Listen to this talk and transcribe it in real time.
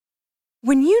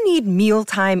When you need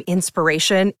mealtime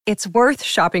inspiration, it's worth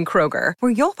shopping Kroger,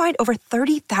 where you'll find over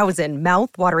 30,000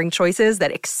 mouth-watering choices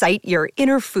that excite your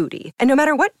inner foodie. And no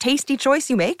matter what tasty choice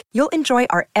you make, you'll enjoy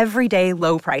our everyday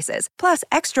low prices, plus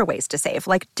extra ways to save,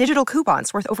 like digital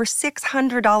coupons worth over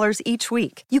 $600 each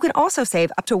week. You can also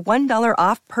save up to $1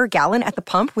 off per gallon at the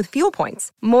pump with fuel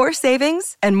points. More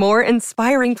savings and more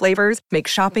inspiring flavors make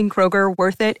shopping Kroger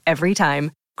worth it every time.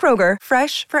 Kroger,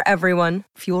 fresh for everyone.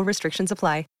 Fuel restrictions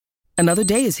apply. Another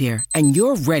day is here, and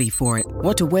you're ready for it.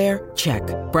 What to wear? Check.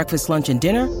 Breakfast, lunch, and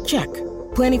dinner? Check.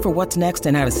 Planning for what's next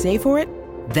and how to save for it?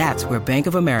 That's where Bank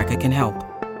of America can help.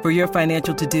 For your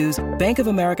financial to-dos, Bank of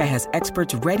America has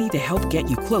experts ready to help get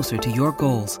you closer to your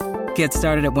goals. Get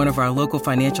started at one of our local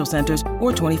financial centers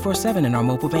or 24/7 in our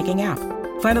mobile banking app.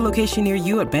 Find a location near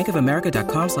you at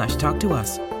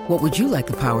bankofamerica.com/talktous. What would you like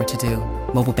the power to do?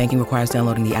 Mobile banking requires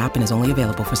downloading the app and is only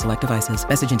available for select devices.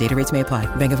 Message and data rates may apply.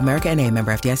 Bank of America N.A.,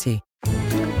 member FDIC.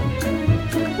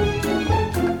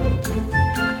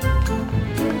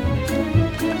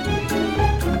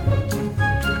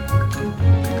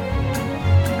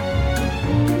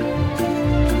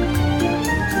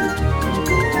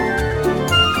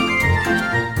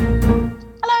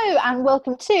 And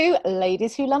welcome to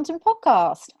Ladies Who London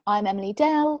podcast. I'm Emily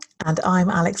Dell. And I'm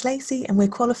Alex Lacey, and we're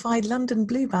qualified London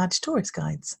Blue Badge tourist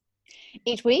guides.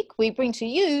 Each week we bring to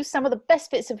you some of the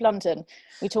best bits of London.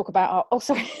 We talk about our... Oh,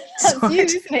 sorry. That's you,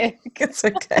 isn't it? It's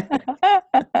okay.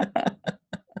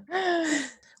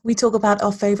 We talk about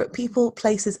our favourite people,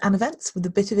 places and events with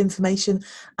a bit of information,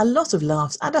 a lot of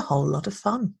laughs and a whole lot of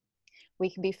fun. We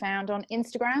can be found on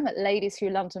Instagram at Ladies Who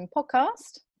London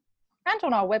podcast and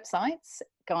on our websites,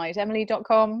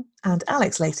 guideemily.com and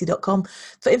alexlacey.com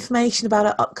for information about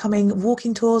our upcoming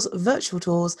walking tours, virtual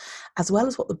tours, as well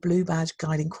as what the Blue Badge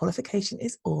guiding qualification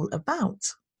is all about.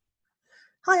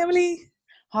 Hi, Emily.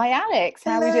 Hi, Alex.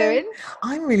 How Hello. are we doing?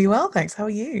 I'm really well, thanks. How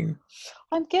are you?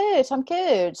 I'm good. I've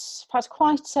had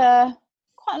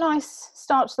quite a nice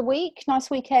start to the week,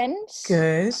 nice weekend.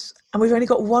 Good. And we've only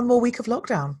got one more week of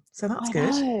lockdown, so that's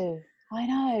good. I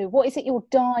know. What is it you're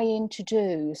dying to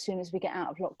do as soon as we get out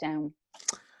of lockdown?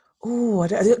 Oh, I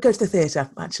go to the theatre,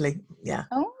 actually. Yeah.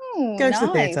 Oh, go nice. to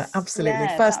the theatre, absolutely.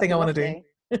 Yeah, First thing I want to do.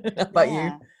 How about you?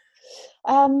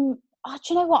 Do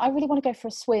you know what? I really want to go for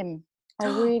a swim. I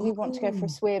really want to go for a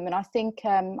swim, and I think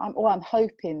I'm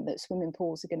hoping that swimming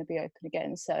pools are going to be open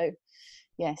again. So,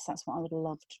 yes, that's what I would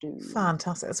love to do.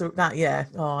 Fantastic. So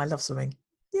I love swimming.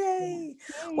 Yay!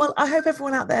 Well, I hope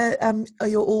everyone out there,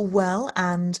 you're all well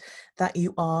and that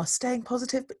you are staying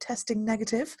positive but testing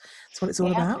negative. That's what it's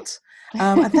all about.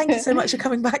 And thank you so much for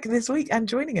coming back this week and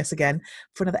joining us again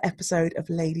for another episode of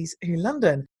Ladies Who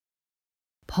London.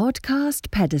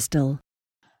 Podcast Pedestal.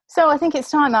 So I think it's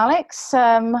time, Alex.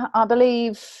 I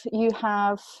believe you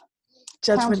have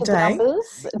Judgment Day. Day.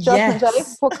 Numbers. Judgment Day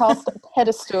for Podcast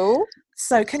Pedestal.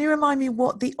 So can you remind me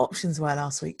what the options were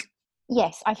last week?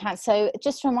 Yes, I can. So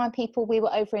just to remind people, we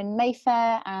were over in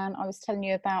Mayfair and I was telling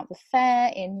you about the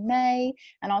fair in May.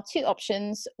 And our two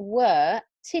options were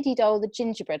Tiddy Dole, the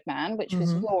gingerbread man, which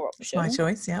was your option. My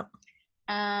choice, yeah.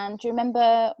 And do you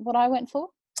remember what I went for?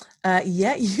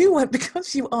 Yeah, you went,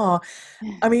 because you are,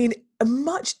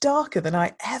 much darker than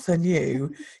I ever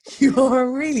knew. You are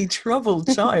a really troubled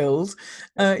child.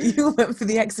 You went for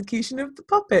the execution of the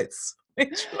puppets,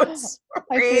 which was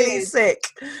really sick.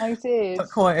 I did. But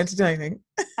quite entertaining.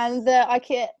 And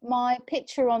my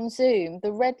picture on Zoom,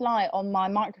 the red light on my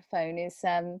microphone is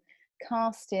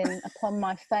casting upon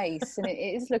my face, and it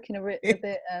is looking a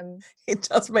bit it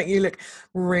does make you look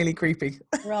really creepy,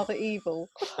 rather evil,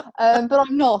 but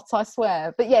I'm not, I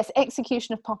swear. But yes,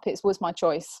 execution of puppets was my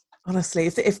choice. Honestly,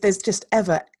 if there's just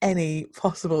ever any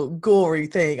possible gory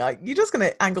thing, you're just going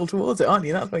to angle towards it, aren't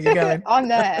you? That's where you're going. I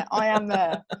am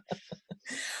there.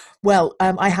 Well,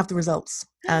 I have the results,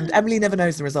 and Emily never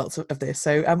knows the results of this,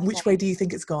 so which way do you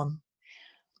think it's gone?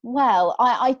 Well,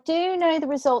 I do know the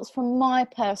results from my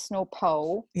personal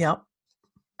poll. Yeah.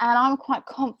 And I'm quite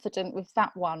confident with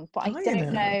that one, but I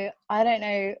don't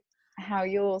know how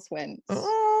yours went.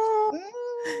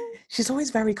 She's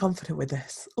always very confident with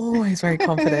this. Always very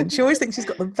confident. She always thinks she's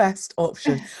got the best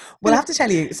option. Well, I have to tell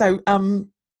you, so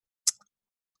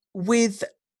with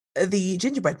the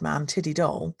gingerbread man, Tiddy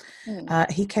Dole,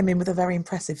 he came in with a very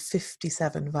impressive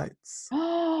 57 votes.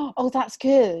 Oh, that's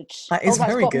good. That is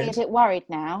very good. That's got me a bit worried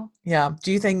now. Yeah.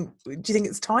 Do you think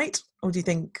it's tight, or do you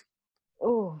think?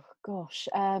 Oh gosh.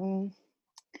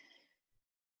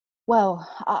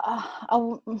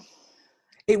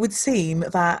 It would seem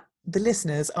that the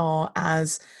listeners are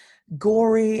as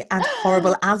gory and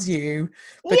horrible as you,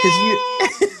 because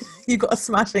You got a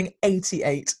smashing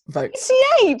 88 votes.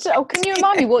 88. Oh, can you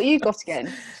remind me what you got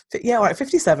again? Yeah, all right,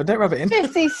 57. Don't rub it in.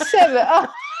 57. Oh,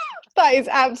 that is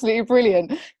absolutely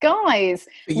brilliant. Guys,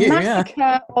 For you,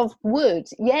 Massacre of Wood.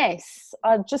 Yes,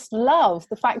 I just love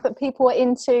the fact that people are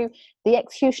into the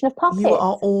execution of puppets. You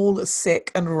are all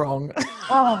sick and wrong.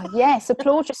 Oh, yes.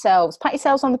 Applaud yourselves. Pat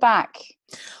yourselves on the back.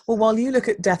 Well, while you look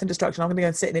at death and destruction, I'm going to go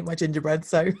and sit and eat my gingerbread.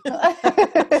 So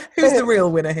who's the real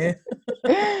winner here?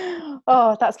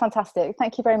 Oh, that's fantastic.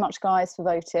 Thank you very much, guys, for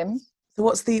voting. So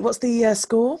what's the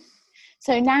score?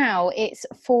 So now it's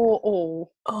 4-4.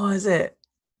 Oh, is it?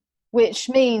 Which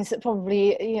means that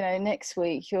probably, next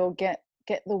week you'll get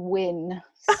the win.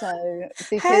 So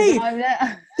because hey,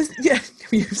 yeah,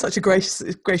 you're such a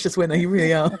gracious winner. You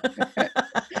really are.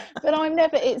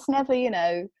 But it's never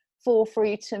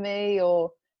 4-3 to me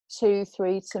or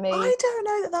 2-3 to me. I don't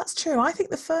know that's true. I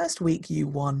think the first week you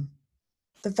won.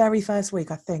 The very first week,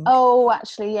 I think. Oh,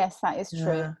 actually, yes, that is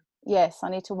true. Yeah. Yes, I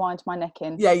need to wind my neck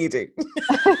in. Yeah, you do.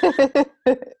 I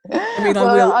mean,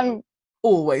 I'm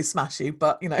always smash you,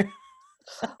 but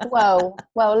well,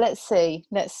 let's see.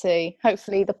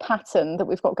 Hopefully the pattern that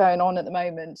we've got going on at the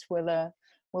moment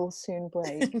will soon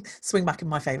break. Swing back in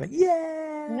my favour.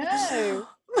 Yeah. No.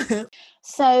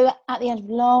 So at the end of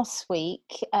last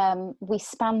week, we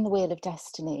spanned the Wheel of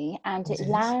Destiny, and it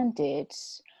landed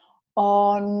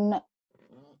on...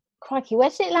 Crikey, where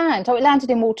did it land? Oh, it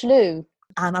landed in Waterloo.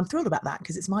 And I'm thrilled about that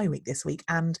because it's my week this week,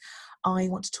 and I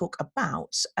want to talk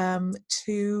about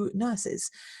two nurses.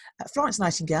 Florence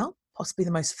Nightingale, possibly the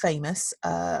most famous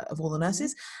of all the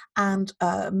nurses, and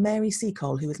Mary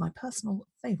Seacole, who is my personal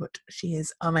favourite. She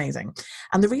is amazing.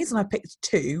 And the reason I picked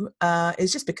two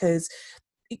is just because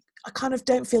I kind of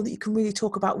don't feel that you can really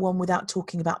talk about one without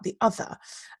talking about the other.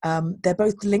 They're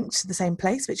both linked to the same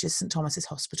place, which is St Thomas's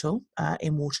Hospital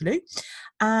in Waterloo.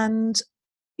 And,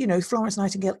 Florence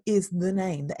Nightingale is the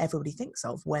name that everybody thinks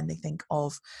of when they think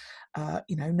of,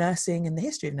 nursing and the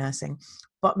history of nursing.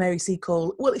 But Mary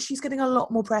Seacole, well, she's getting a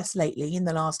lot more press lately in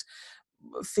the last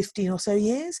 15 or so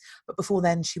years. But before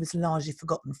then, she was largely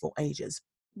forgotten for ages.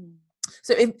 Mm.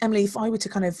 So, Emily, if I were to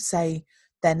kind of say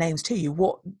their names to you,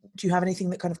 what do you have anything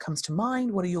that kind of comes to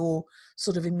mind? What are your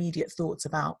sort of immediate thoughts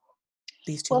about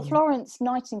these two? Well, Florence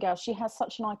Nightingale, she has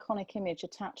such an iconic image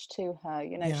attached to her.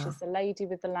 She's the lady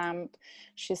with the lamp.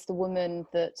 She's the woman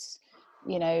that,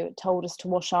 told us to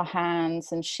wash our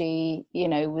hands, and she,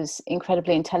 was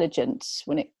incredibly intelligent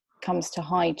when it comes to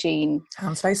hygiene.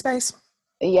 Hands, face, space.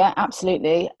 Yeah,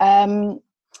 absolutely.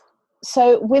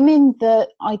 So women that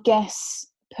I guess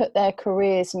put their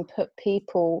careers and put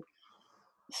people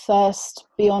first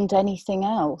beyond anything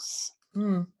else.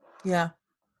 Yeah,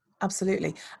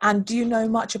 absolutely. And do you know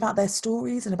much about their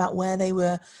stories and about where they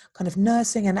were kind of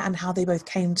nursing and how they both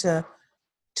came to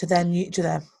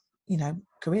their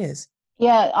careers?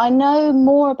 Yeah, I know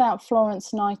more about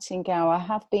Florence Nightingale. I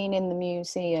have been in the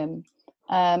museum.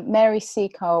 Mary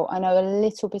Seacole, I know a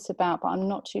little bit about, but I'm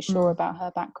not too sure about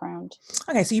her background.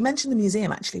 Okay, so you mentioned the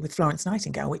museum actually with Florence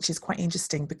Nightingale, which is quite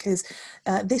interesting because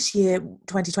this year,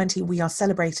 2020, we are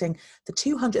celebrating the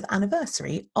 200th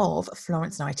anniversary of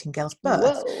Florence Nightingale's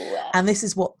birth. Whoa. And this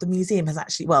is what the museum has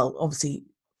actually, well, obviously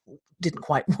didn't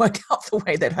quite work out the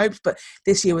way they'd hoped, but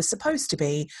this year was supposed to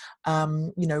be,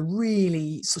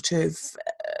 really sort of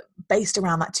based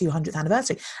around that 200th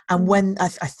anniversary. And when I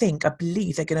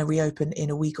believe they're going to reopen in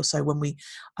a week or so when we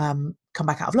come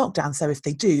back out of lockdown. So if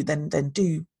they do, then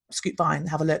do scoot by and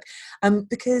have a look.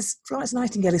 Because Florence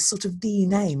Nightingale is sort of the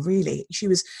name, really. She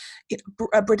was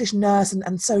a British nurse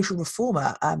and social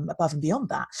reformer above and beyond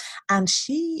that. And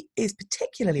she is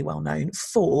particularly well known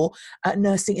for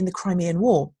nursing in the Crimean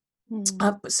War.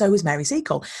 But so was Mary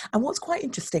Seacole. And what's quite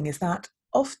interesting is that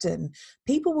often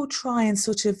people will try and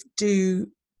sort of do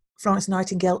Florence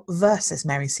Nightingale versus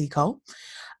Mary Seacole,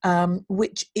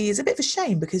 which is a bit of a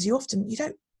shame because you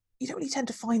don't really tend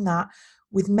to find that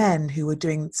with men who are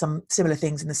doing some similar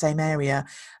things in the same area.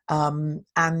 And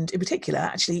in particular,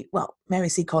 actually, well, Mary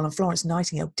Seacole and Florence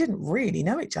Nightingale didn't really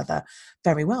know each other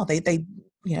very well. They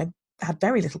had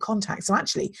very little contact, so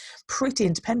actually pretty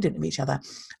independent of each other.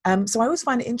 So I always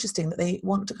find it interesting that they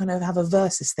want to kind of have a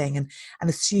versus thing and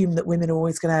assume that women are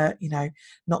always going to,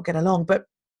 not get along. But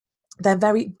they're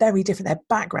very, very different. Their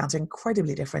backgrounds are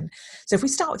incredibly different. So if we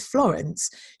start with Florence,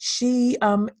 she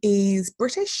is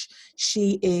British.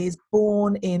 She is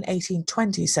born in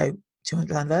 1820, so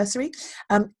 200th anniversary.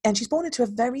 And she's born into a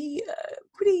very,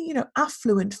 pretty,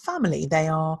 affluent family. They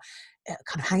are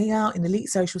kind of hanging out in elite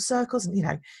social circles. And,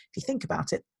 if you think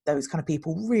about it, those kind of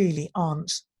people really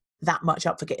aren't that much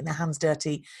up for getting their hands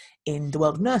dirty in the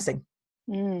world of nursing.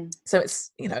 So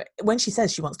it's, when she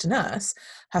says she wants to nurse,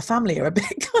 her family are a bit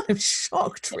kind of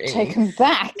shocked, really. Taken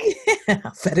back.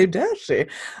 Yeah, very dirty.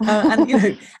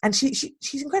 And she's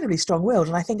incredibly strong-willed.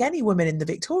 And I think any woman in the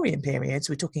Victorian period,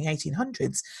 so we're talking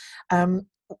 1800s,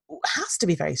 has to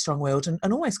be very strong-willed and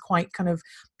almost quite kind of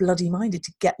bloody-minded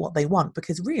to get what they want,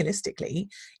 because realistically,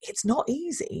 it's not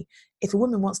easy. If a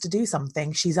woman wants to do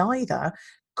something, she's either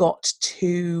got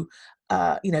to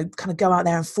kind of go out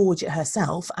there and forge it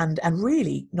herself and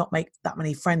really not make that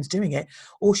many friends doing it,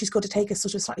 or she's got to take a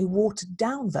sort of slightly watered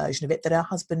down version of it that her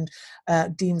husband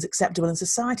deems acceptable and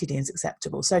society deems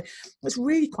acceptable. So it's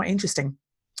really quite interesting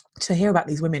to hear about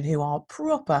these women who are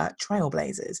proper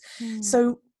trailblazers.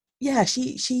 So yeah,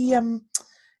 she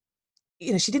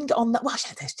didn't get on that. Well,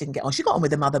 she didn't get on. She got on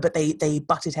with her mother, but they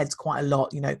butted heads quite a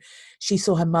lot. She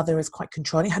saw her mother as quite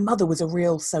controlling. Her mother was a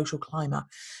real social climber.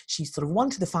 She sort of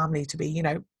wanted the family to be,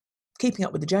 keeping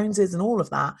up with the Joneses and all of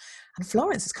that. And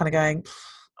Florence is kind of going,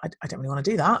 I don't really want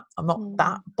to do that. I'm not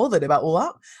that bothered about all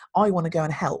that. I want to go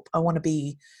and help. I want to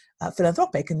be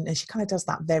philanthropic. And she kind of does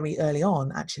that very early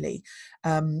on, actually.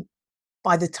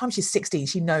 By the time she's 16,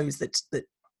 she knows that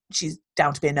she's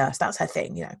down to be a nurse. That's her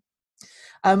thing,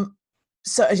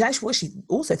 So actually what she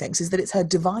also thinks is that it's her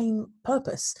divine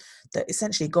purpose, that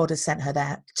essentially God has sent her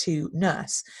there to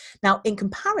nurse. Now, in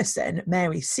comparison,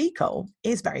 Mary Seacole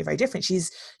is very, very different.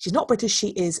 She's not British,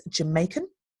 she is Jamaican.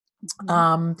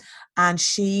 And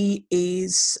she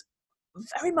is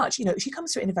very much, she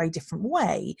comes to it in a very different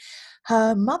way.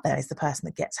 Her mother is the person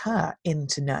that gets her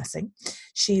into nursing.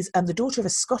 She's the daughter of a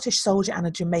Scottish soldier and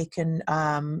a Jamaican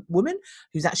woman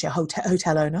who's actually a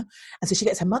hotel owner. And so she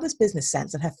gets her mother's business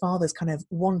sense and her father's kind of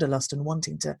wanderlust and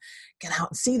wanting to get out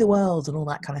and see the world and all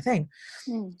that kind of thing.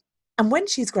 And when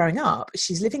she's growing up,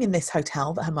 she's living in this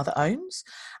hotel that her mother owns,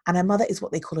 and her mother is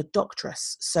what they call a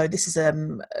doctress. So this is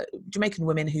Jamaican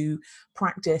women who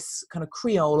practice kind of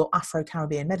Creole or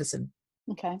Afro-Caribbean medicine.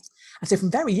 Okay. And so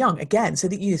from very young, again, so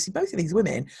that you see both of these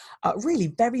women are really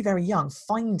very, very young,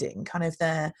 finding kind of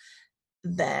their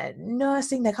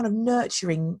nursing, their kind of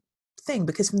nurturing thing,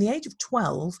 because from the age of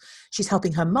 12, she's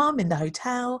helping her mum in the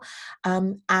hotel.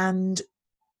 And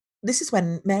this is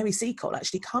when Mary Seacole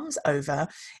actually comes over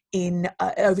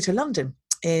to London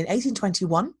in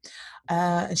 1821,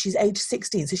 and she's age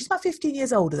 16. So she's about 15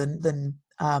 years older than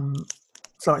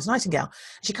Florence Nightingale.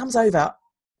 She comes over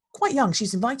quite young.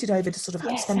 She's invited over to sort of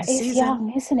spend the season. It's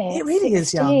young, isn't it? It really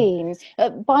 16. Is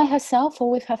young. By herself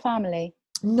or with her family?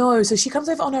 No, so she comes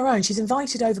over on her own. She's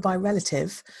invited over by a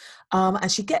relative, and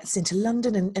she gets into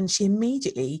London and she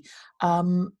immediately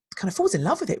kind of falls in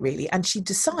love with it, really. And she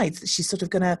decides that she's sort of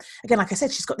going to, again, like I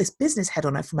said, she's got this business head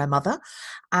on her from her mother,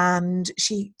 and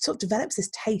she sort of develops this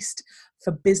taste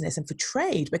for business and for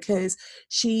trade, because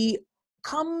she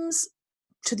comes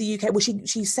to the UK. Well,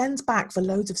 she sends back for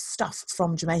loads of stuff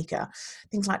from Jamaica,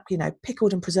 things like,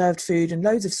 pickled and preserved food and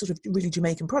loads of sort of really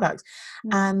Jamaican products.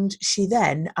 And she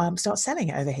then starts selling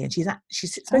it over here. And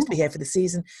she's supposed to be here for the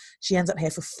season. She ends up here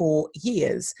for 4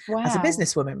 years as a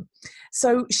businesswoman.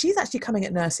 So she's actually coming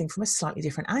at nursing from a slightly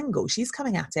different angle. She's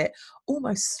coming at it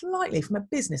almost slightly from a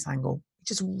business angle,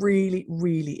 which is really,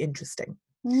 really interesting.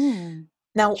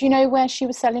 Now, do you know where she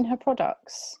was selling her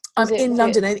products? In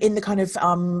London, in the kind of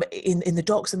in the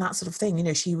docks and that sort of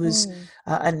thing. She was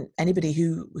and anybody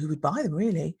who would buy them,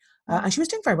 really. And she was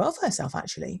doing very well for herself,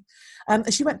 actually.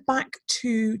 She went back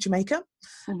to Jamaica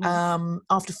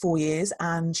after 4 years,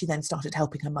 and she then started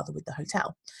helping her mother with the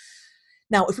hotel.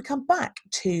 Now, if we come back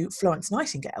to Florence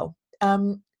Nightingale,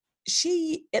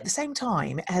 she at the same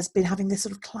time has been having this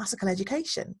sort of classical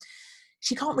education.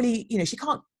 She can't really,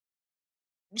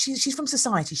 she's from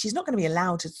society. She's not going to be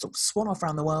allowed to sort of swan off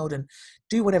around the world and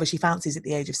do whatever she fancies at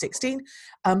the age of 16.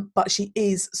 But she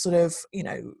is sort of,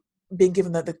 being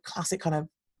given the classic kind of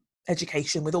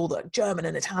education with all the German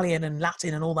and Italian and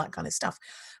Latin and all that kind of stuff.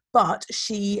 But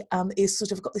she is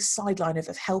sort of got this sideline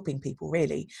of helping people,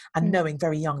 really, and knowing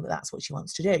very young that that's what she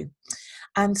wants to do.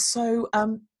 And so,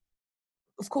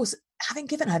 of course, having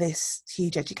given her this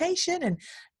huge education and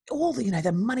all the,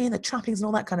 the money and the trappings and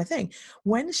all that kind of thing,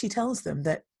 when she tells them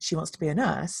that she wants to be a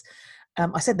nurse,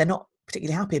 I said they're not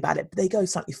particularly happy about it, but they go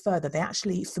slightly further. They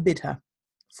actually forbid her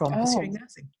from pursuing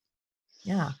nursing.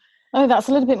 Yeah. Oh, that's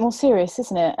a little bit more serious,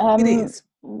 isn't it? It is.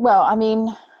 Well, I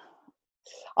mean,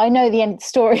 I know the end of the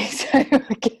story, so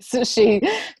I guess that she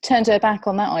turned her back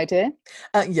on that idea.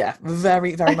 Yeah,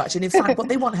 very, very much. And in fact, what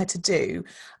they want her to do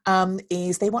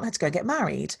is they want her to go get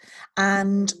married.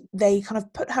 And they kind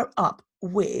of put her up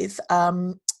with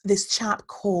this chap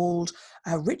called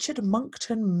Richard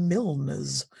Monckton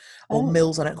Milnes, or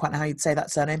Mills. I don't quite know how you'd say that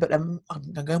surname, but I'm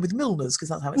going with Milnes because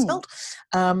that's how it's spelled.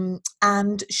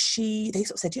 And they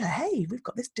sort of said, hey, we've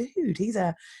got this dude. He's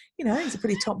a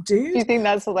pretty top dude. Do you think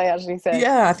that's what they actually said?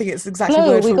 Yeah, I think it's exactly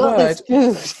word for word.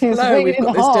 Hello, we've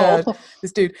got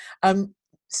this dude.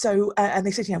 So, and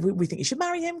they said, we think you should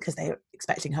marry him because they're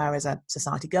expecting her as a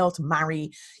society girl to marry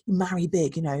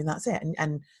big, and that's it.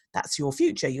 And that's your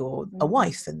future. You're a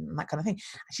wife and that kind of thing.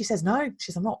 And she says, no,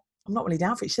 I'm not really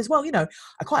down for it. She says, well,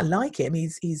 I quite like him.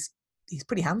 He's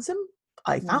pretty handsome.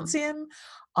 I fancy him.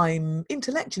 I'm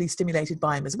intellectually stimulated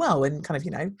by him as well. And kind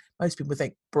of, most people would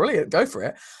think, brilliant, go for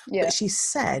it. Yeah. But she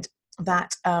said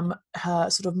that her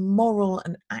sort of moral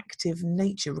and active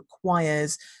nature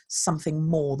requires something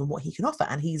more than what he can offer,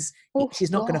 and she's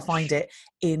not going to find it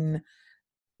in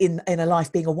a life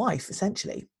being a wife,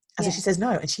 essentially. And so she says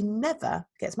no, and she never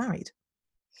gets married.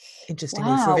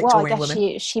 Interestingly, for a Victorian woman. Well,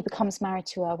 I guess she becomes married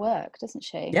to her work, doesn't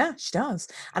she? Yeah, she does.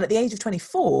 And at the age of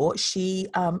 24, she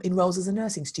enrolls as a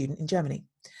nursing student in Germany.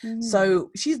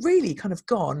 So she's really kind of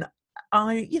gone,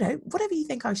 whatever you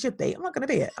think I should be, I'm not going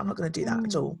to be it. I'm not going to do that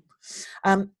at all.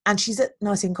 And she's at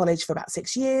nursing college for about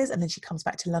 6 years, and then she comes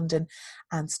back to London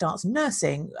and starts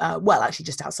nursing, actually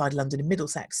just outside London in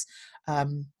Middlesex.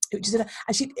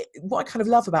 What I kind of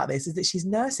love about this is that she's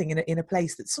nursing in a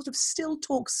place that sort of still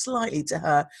talks slightly to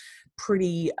her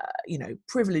pretty,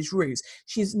 privileged roots.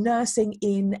 She's nursing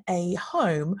in a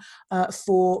home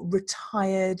for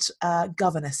retired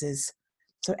governesses.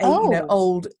 So,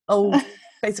 old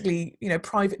basically,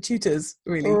 private tutors,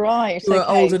 really, right, who are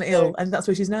old and ill, and that's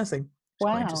where she's nursing. It's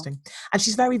quite interesting. And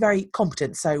she's very, very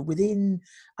competent. So within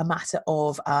a matter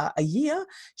of a year,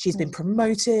 she's been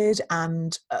promoted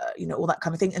and, all that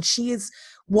kind of thing. And she is,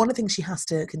 one of the things she has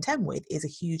to contend with is a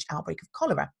huge outbreak of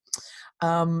cholera.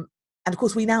 And of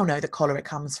course, we now know that cholera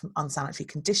comes from unsanitary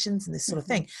conditions and this sort of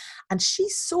thing. And she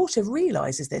sort of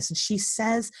realises this, and she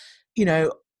says,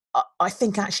 I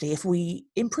think actually if we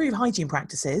improve hygiene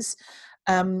practices,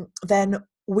 then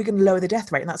we're going to lower the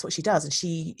death rate. And that's what she does. And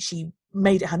she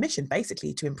made it her mission,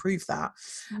 basically, to improve that.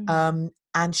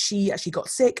 And she actually got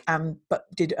sick, but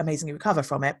did amazingly recover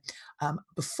from it.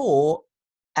 Before,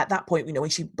 at that point, when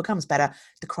she becomes better,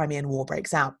 the Crimean War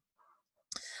breaks out.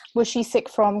 Was she sick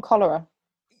from cholera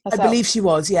herself? I believe she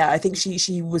was, yeah. I think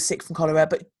she was sick from cholera,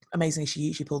 but amazingly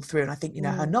she pulled through. And I think,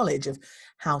 her knowledge of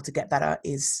how to get better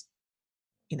is,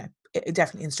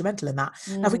 definitely instrumental in that.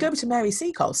 Now, if we go over to Mary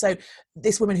Seacole, so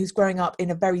this woman who's growing up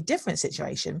in a very different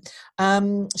situation,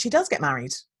 she does get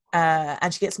married.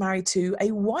 And she gets married to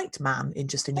a white man,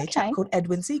 interestingly, a chap called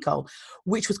Edwin Seacole,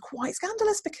 which was quite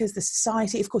scandalous because the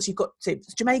society, of course, you've got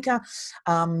Jamaica,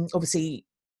 obviously,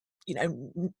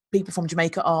 people from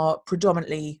Jamaica are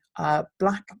predominantly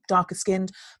black, darker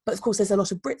skinned, but of course there's a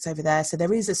lot of Brits over there, so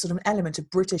there is a sort of an element of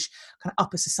British kind of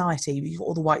upper society. You've got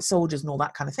all the white soldiers and all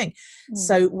that kind of thing.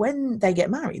 So when they get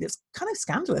married, it's kind of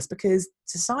scandalous because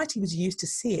society was used to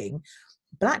seeing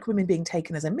black women being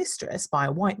taken as a mistress by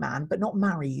a white man, but not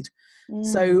married.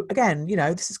 So again,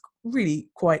 this is really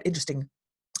quite interesting.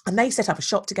 And they set up a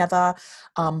shop together,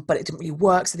 but it didn't really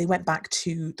work. So they went back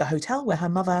to the hotel where her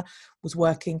mother was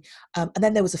working. And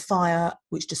then there was a fire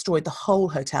which destroyed the whole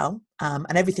hotel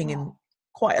and everything in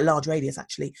quite a large radius,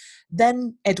 actually.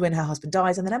 Then Edwin, her husband,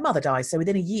 dies, and then her mother dies. So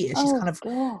within a year, she's kind of,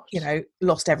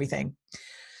 lost everything.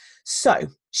 So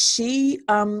she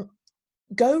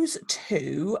goes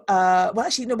to, while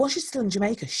she's still in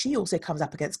Jamaica, she also comes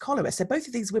up against cholera. So both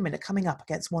of these women are coming up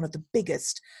against one of the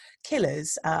biggest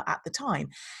killers at the time.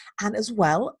 And as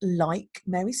well, like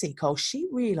Mary Seacole, she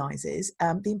realises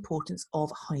the importance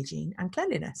of hygiene and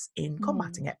cleanliness in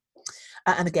combating it.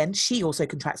 And again, she also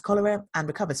contracts cholera and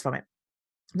recovers from it.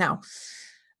 Now,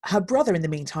 her brother, in the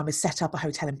meantime, has set up a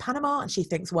hotel in Panama, and she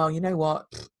thinks, well, you know what,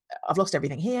 I've lost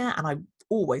everything here, and I've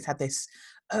always had this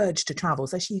urge to travel.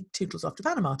 So she tootles off to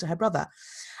Panama to her brother.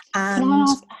 And can I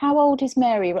ask, how old is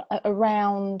Mary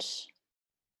around?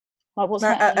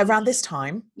 Around this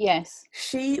time? Yes.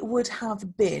 She would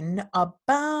have been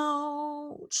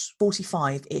about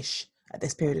 45-ish at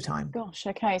this period of time. Gosh,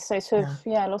 okay. So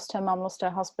lost her mum, lost her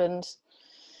husband,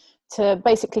 to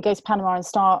basically go to Panama and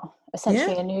start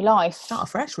essentially a new life. Start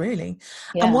afresh, really.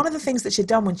 Yeah. And one of the things that she'd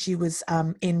done when she was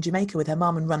in Jamaica with her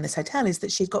mum and run this hotel is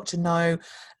that she'd got to know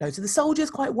loads of the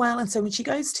soldiers quite well. And so when she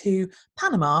goes to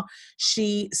Panama,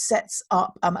 she sets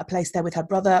up a place there with her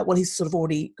brother. Well, he's sort of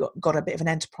already got a bit of an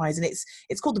enterprise, and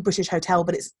it's called the British Hotel,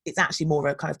 but it's actually more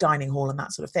of a kind of dining hall and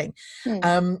that sort of thing.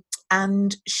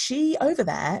 And she, over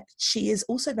there, she is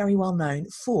also very well known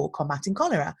for combating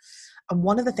cholera. And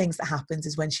one of the things that happens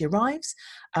is when she arrives,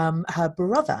 her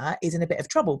brother is in a bit of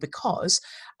trouble because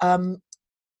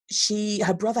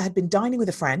her brother had been dining with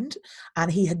a friend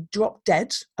and he had dropped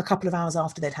dead a couple of hours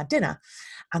after they'd had dinner.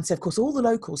 And so, of course, all the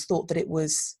locals thought that it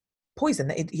was poison,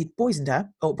 that he'd poisoned her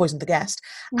or poisoned the guest.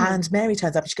 And Mary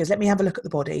turns up and she goes, let me have a look at the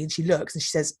body. And she looks and she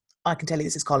says, I can tell you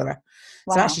this is cholera.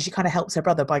 Wow. So actually she kind of helps her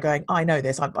brother by going, I know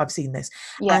this, I've seen this.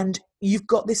 Yeah. And you've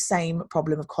got this same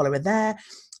problem of cholera there.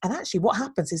 And actually what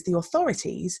happens is the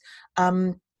authorities,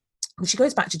 she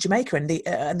goes back to Jamaica and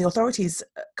the authorities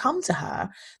come to her.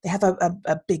 They have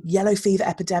a big yellow fever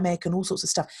epidemic and all sorts of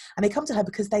stuff. And they come to her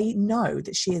because they know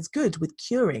that she is good with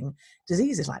curing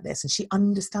diseases like this and she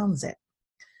understands it.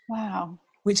 Wow.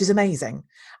 Which is amazing.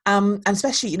 And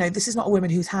especially, this is not a woman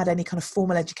who's had any kind of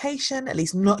formal education, at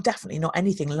least definitely not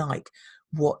anything like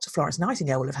what Florence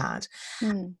Nightingale will have had.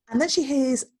 And then she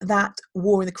hears that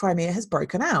war in the Crimea has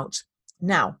broken out.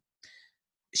 Now,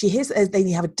 she hears that they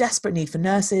have a desperate need for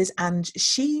nurses, and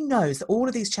she knows that all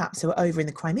of these chaps who are over in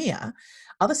the Crimea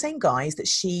are the same guys that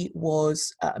she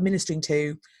was ministering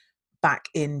to back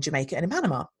in Jamaica and in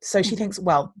Panama. So she thinks,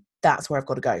 well, that's where I've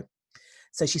got to go.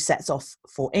 So she sets off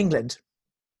for England.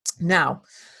 Now,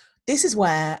 this is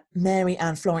where Mary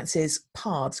and Florence's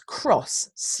paths cross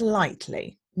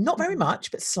slightly. Not very much,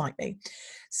 but slightly.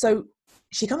 So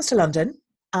she comes to London.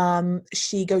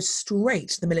 She goes straight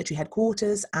to the military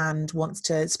headquarters and wants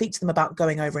to speak to them about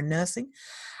going over and nursing.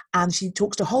 And she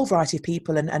talks to a whole variety of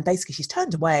people and basically she's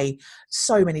turned away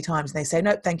so many times. And they say,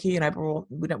 no, thank you,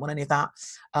 we don't want any of that.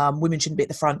 Women shouldn't be at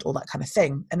the front, all that kind of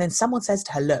thing. And then someone says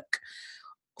to her, look,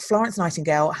 Florence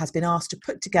Nightingale has been asked to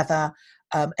put together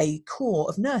a corps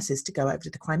of nurses to go over to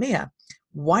the Crimea.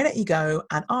 Why don't you go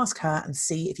and ask her and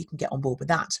see if you can get on board with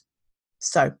that?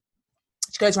 So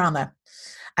she goes around there.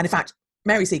 And in fact,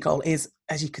 Mary Seacole is,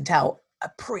 as you can tell, a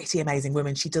pretty amazing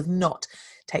woman. She does not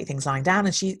take things lying down.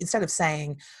 And she, instead of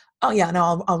saying, oh yeah,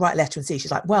 no, I'll write a letter and see,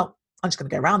 she's like, well, I'm just going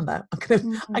to go around there. I'm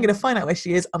going to find out where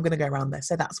she is. I'm going to go around there.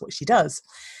 So that's what she does.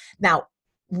 Now,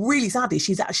 really sadly,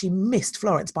 she's actually missed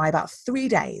Florence by about 3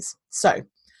 days. So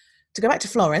to go back to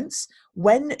Florence,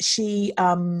 when she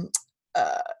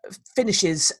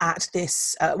finishes at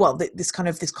this, this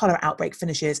cholera outbreak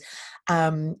finishes,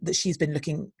 that she's been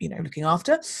looking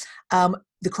after,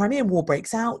 the Crimean War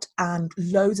breaks out and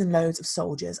loads of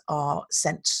soldiers are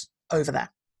sent over there.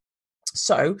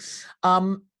 So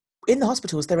in the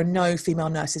hospitals, there are no female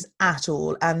nurses at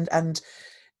all. And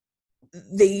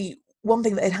the one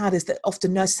thing that it had is that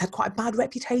often nurses had quite a bad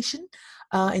reputation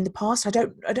in the past. I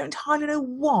don't entirely know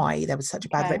why there was such a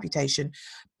bad reputation,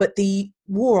 but the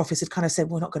War Office had kind of said,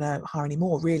 we're not going to hire any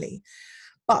more, really.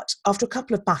 But after a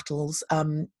couple of battles,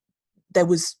 there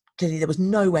was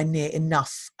nowhere near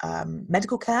enough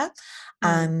medical care,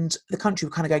 and the country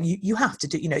were kind of going, you have to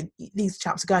do, these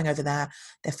chaps are going over there,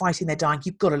 they're fighting, they're dying,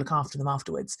 you've got to look after them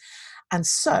afterwards. And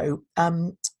so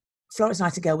Florence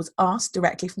Nightingale was asked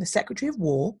directly from the Secretary of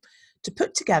War to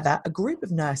put together a group of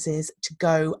nurses to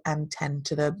go and tend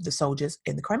to the soldiers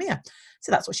in the Crimea.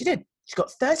 So that's what she did. She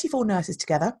got 34 nurses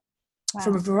together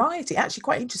from a variety, actually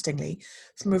quite interestingly,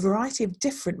 from a variety of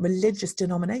different religious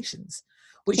denominations.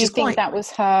 Which Do you think that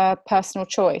was her personal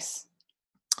choice?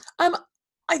 I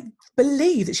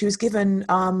believe that she was given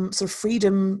sort of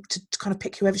freedom to kind of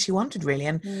pick whoever she wanted, really.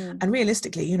 And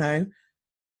realistically,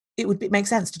 it would make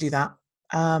sense to do that.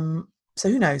 So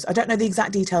who knows? I don't know the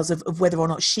exact details of whether or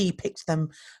not she picked them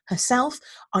herself.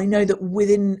 I know that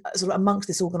within, sort of amongst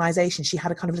this organisation, she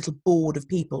had a kind of little board of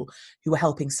people who were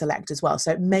helping select as well.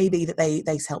 So it may be that they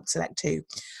helped select too.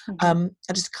 And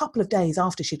just a couple of days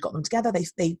after she'd got them together,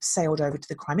 they sailed over to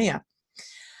the Crimea.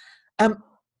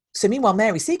 So meanwhile,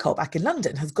 Mary Seacole back in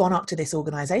London has gone up to this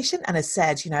organisation and has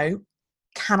said,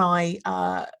 can I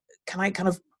kind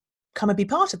of come and be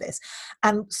part of this?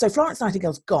 And so Florence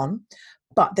Nightingale's gone.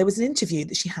 But there was an interview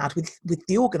that she had with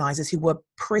the organisers who were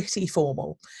pretty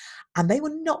formal, and they were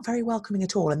not very welcoming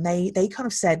at all. And they kind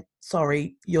of said,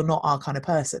 sorry, you're not our kind of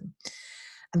person.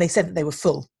 And they said that they were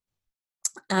full.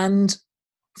 And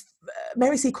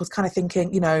Mary Seacole's kind of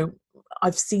thinking,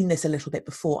 I've seen this a little bit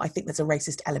before. I think there's a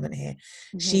racist element here.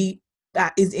 She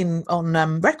is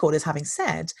on record as having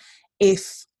said,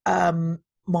 if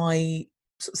my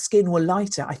skin were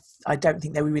lighter, I don't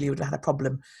think they really would have had a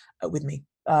problem with me.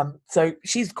 So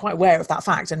she's quite aware of that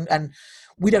fact, and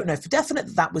we don't know for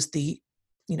definite that was the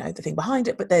thing behind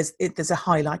it, but there's a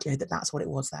high likelihood that that's what it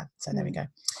was there. So there we go.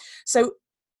 So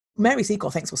Mary Seacole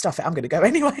thinks, well, stuff it, I'm going to go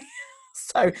anyway.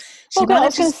 So she I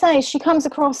was going to say, she comes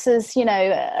across as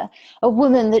a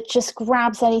woman that just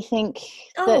grabs anything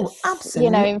that's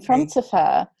absolutely in front of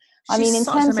her. I mean, in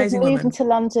such an terms of amazing moving woman. to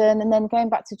London and then going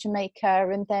back to Jamaica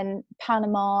and then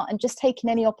Panama and just taking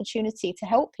any opportunity to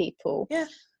help people. Yeah.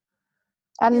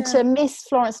 And to miss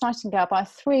Florence Nightingale by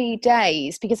 3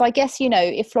 days, because I guess, you know,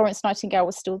 if Florence Nightingale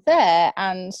was still there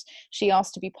and she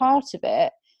asked to be part of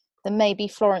it, then maybe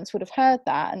Florence would have heard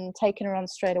that and taken her on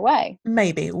straight away.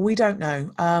 Maybe, we don't know.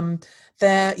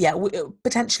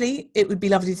 Potentially it would be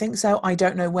lovely to think so. I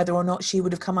don't know whether or not she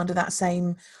would have come under that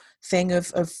same thing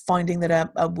of finding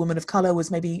that a woman of colour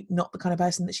was maybe not the kind of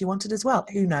person that she wanted as well.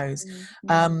 Who knows?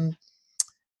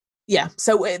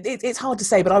 So it's hard to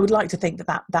say, but I would like to think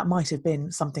that might have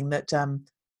been something that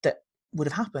that would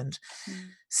have happened.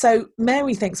 So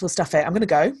Mary thinks, we'll stuff it, I'm going to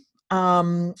go.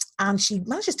 And she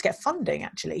manages to get funding,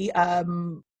 actually.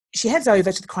 She heads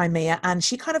over to the Crimea and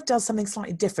she kind of does something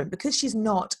slightly different because she's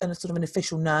not a sort of an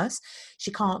official nurse.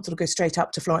 She can't sort of go straight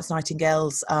up to Florence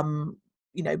Nightingale's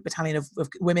battalion of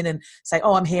women and say,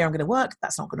 oh, I'm here, I'm going to work.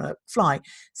 That's not going to fly.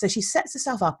 So she sets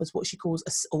herself up as what she calls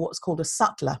what's called a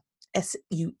sutler.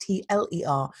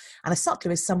 Sutler. And a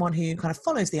sutler is someone who kind of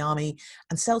follows the army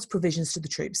and sells provisions to the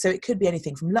troops. So it could be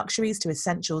anything from luxuries to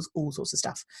essentials, all sorts of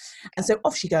stuff. Okay. And so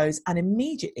off she goes, and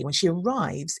immediately when she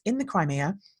arrives in the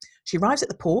Crimea, she arrives at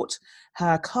the port,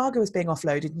 her cargo is being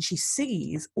offloaded, and she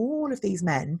sees all of these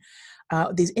men,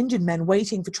 these injured men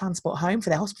waiting for transport home,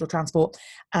 for their hospital transport,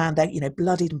 and they're,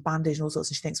 bloodied and bandaged and all sorts,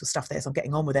 and she thinks, well, stuff this, I'm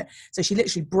getting on with it. So she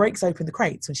literally breaks open the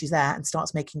crates when she's there and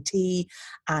starts making tea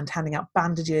and handing out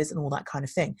bandages and all that kind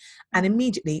of thing. And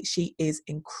immediately she is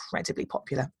incredibly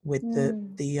popular with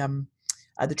the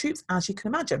troops, as you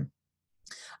can imagine.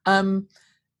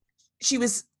 She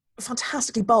was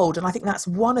fantastically bold, and I think that's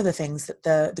one of the things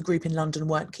that the group in London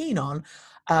weren't keen on,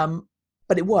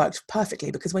 but it worked perfectly,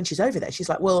 because when she's over there she's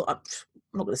like, well, I'm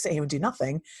not going to sit here and do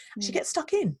nothing. She gets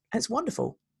stuck in, and it's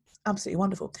wonderful, absolutely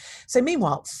wonderful. So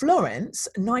meanwhile, Florence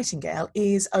Nightingale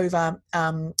is over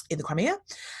in the Crimea,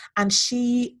 and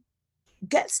she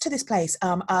gets to this place,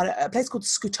 a place called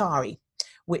Scutari,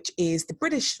 which is the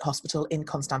British hospital in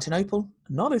Constantinople,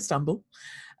 not Istanbul,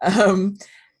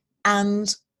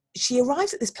 and she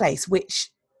arrives at this place,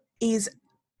 which is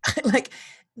like,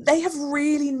 they have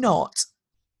really not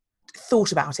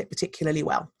thought about it particularly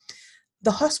well.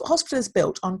 The hospital is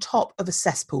built on top of a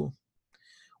cesspool,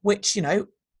 which,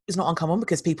 is not uncommon,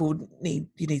 because you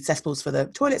need cesspools for the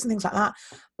toilets and things like that.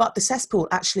 But the cesspool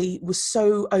actually was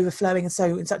so overflowing and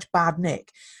so in such bad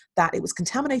nick that it was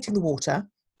contaminating the water,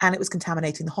 and it was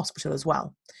contaminating the hospital as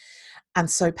well. And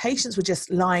so patients were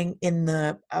just lying in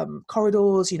the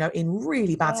corridors, in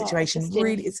really bad situations.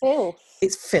 Really,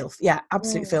 it's filth. Yeah,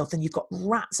 absolute filth. And you've got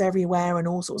rats everywhere and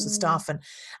all sorts of stuff.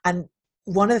 And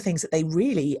one of the things that they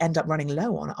really end up running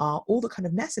low on are all the kind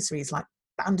of necessaries like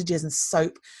bandages and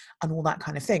soap and all that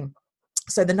kind of thing.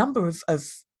 So the number of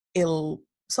ill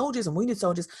soldiers and wounded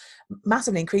soldiers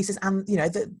massively increases, and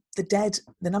the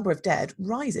number of dead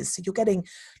rises. So you're getting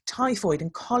typhoid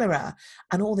and cholera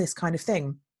and all this kind of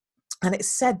thing. And it's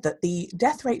said that the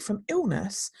death rate from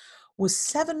illness was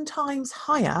 7 times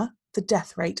higher the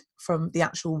death rate from the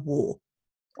actual war.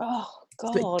 Oh,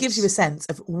 God. So it gives you a sense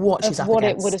of what she's up what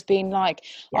against. It would have been like.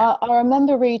 Yeah. I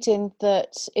remember reading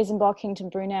that Isambard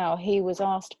Kingdom-Brunel, he was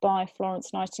asked by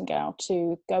Florence Nightingale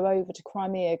to go over to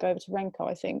Crimea, go over to Renko,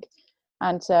 I think,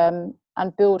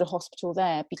 and build a hospital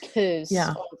there because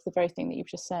of the very thing that you've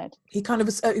just said. He kind of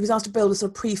was, he was asked to build a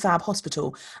sort of prefab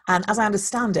hospital, and as I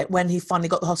understand it, when he finally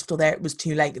got the hospital there, it was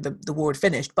too late. The war had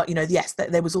finished, but yes,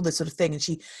 there was all this sort of thing, and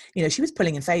she was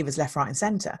pulling in favours left, right, and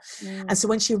centre. And so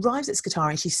when she arrives at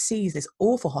Scutari and she sees this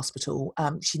awful hospital,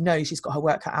 she knows she's got her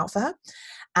work cut out for her,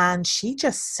 and she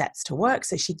just sets to work.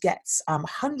 So she gets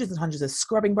hundreds and hundreds of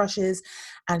scrubbing brushes,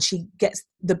 and she gets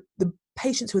the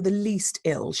patients who are the least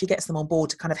ill, she gets them on board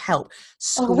to kind of help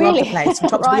scrub the place from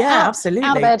top to bottom. Yeah, absolutely.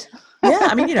 Out of bed. Yeah,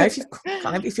 I mean,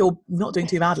 if you're not doing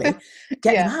too badly,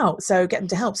 get them out. So get them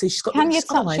to help. So she's got. Can you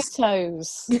touch your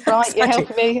toes? Yeah, right, exactly. You're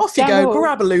helping me. Off you go.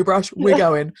 Grab a loo brush. We're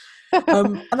going.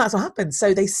 And that's what happens.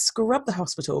 So they scrub the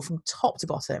hospital from top to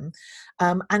bottom,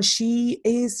 and she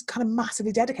is kind of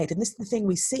massively dedicated. And this is the thing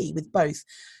we see with both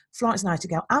Florence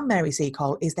Nightingale and Mary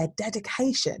Seacole, is their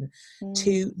dedication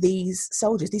to these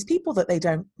soldiers, these people that they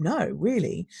don't know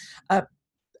really. And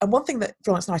one thing that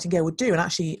Florence Nightingale would do, and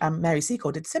actually Mary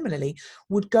Seacole did similarly,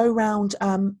 would go around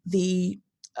the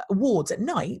wards at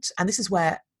night, and this is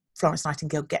where Florence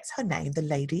Nightingale gets her name, the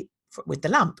lady with the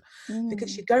lamp,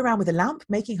 because she'd go around with a lamp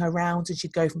making her rounds, and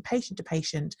she'd go from patient to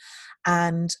patient,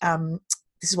 and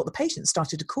this is what the patients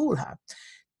started to call her.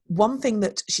 One thing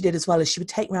that she did as well is she would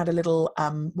take around a little,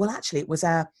 it was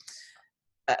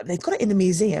they've got it in the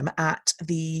museum at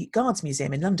the Guards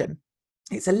Museum in London.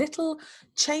 It's a little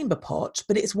chamber pot,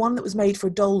 but it's one that was made for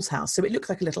a doll's house. So it looks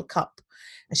like a little cup.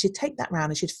 And she'd take that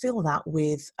round and she'd fill that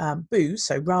with booze,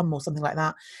 so rum or something like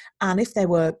that. And if there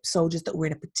were soldiers that were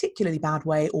in a particularly bad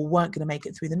way or weren't going to make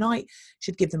it through the night,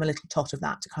 she'd give them a little tot of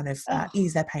that to kind of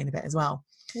ease their pain a bit as well.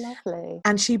 Lovely.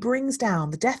 And she brings down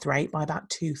the death rate by about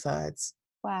 2/3.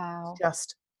 Wow.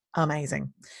 Just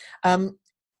amazing. And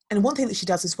one thing that she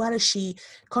does as well is she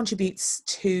contributes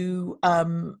to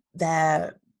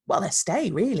their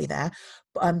stay really there,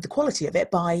 the quality of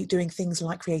it, by doing things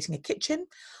like creating a kitchen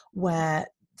where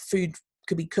food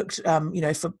could be cooked,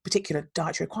 for particular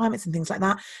dietary requirements and things like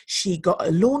that. She got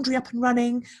a laundry up and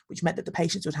running, which meant that the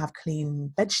patients would have clean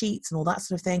bed sheets and all that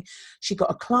sort of thing. She got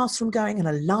a classroom going and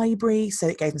a library, so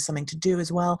it gave them something to do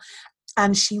as well.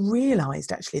 And she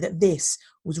realised actually that this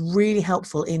was really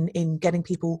helpful in getting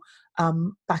people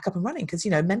back up and running, because,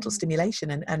 mental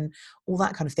stimulation and all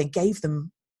that kind of thing gave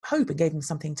them hope and gave them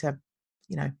something to,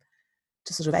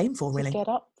 to sort of aim for, really. To get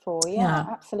up for, yeah.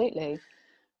 Absolutely.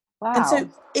 Wow. And so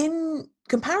in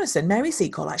comparison, Mary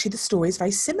Seacole, actually the story is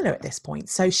very similar at this point.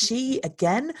 So she,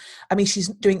 again, she's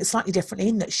doing it slightly differently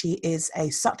in that she is a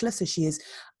sutler, so she is,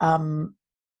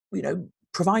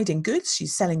 providing goods,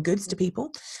 she's selling goods to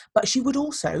people, but she would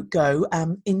also go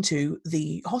into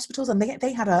the hospitals, and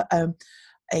they had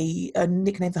a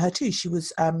nickname for her too. She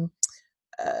was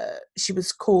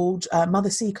called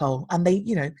Mother Seacole, and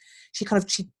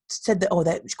she said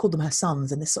that she called them her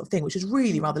sons and this sort of thing, which is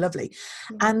really rather lovely.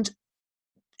 And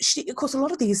she, of course, a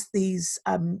lot of these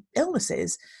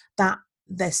illnesses that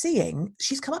they're seeing,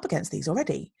 she's come up against these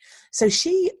already. So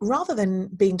she, rather than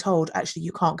being told, actually,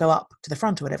 you can't go up to the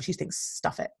front or whatever, she thinks,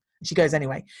 stuff it. And she goes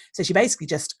anyway. So she basically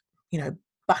just,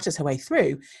 batters her way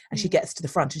through, and she gets to the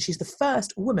front. And she's the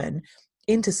first woman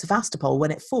into Sevastopol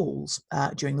when it falls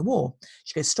during the war.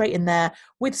 She goes straight in there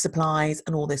with supplies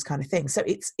and all this kind of thing. So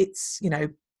it's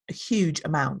a huge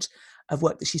amount of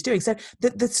work that she's doing. So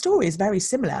the story is very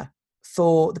similar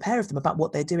for the pair of them about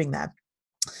what they're doing there.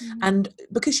 And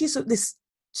because she's this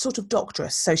sort of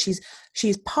doctoress, so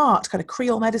she's part kind of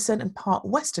Creole medicine and part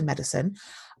Western medicine.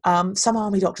 Some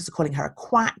army doctors are calling her a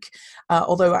quack,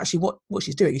 although actually what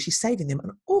she's doing is she's saving them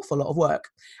an awful lot of work.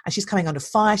 And she's coming under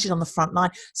fire. She's on the front line.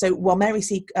 So while Mary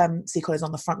Seacole is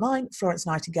on the front line, Florence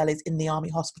Nightingale is in the army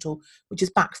hospital, which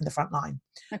is back from the front line.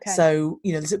 Okay. So,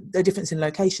 there's a difference in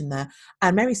location there.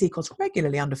 And Mary Seacole's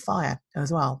regularly under fire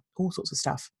as well, all sorts of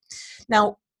stuff.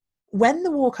 Now, when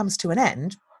the war comes to an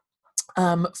end,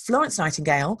 Florence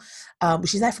Nightingale,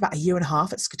 she's there for about 1.5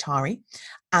 years at Scutari.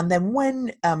 And then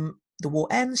when the war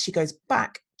ends, she goes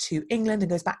back to England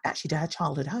and goes back actually to her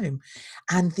childhood home.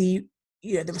 And the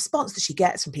response that she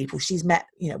gets from people, she's met,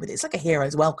 with it's like a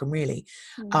hero's welcome, really.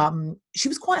 She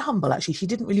was quite humble, actually. She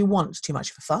didn't really want too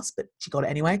much of a fuss, but she got it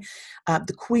anyway.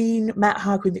 The Queen met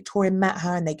her, Queen Victoria met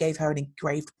her, and they gave her an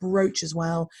engraved brooch as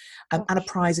well, and a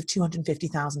prize of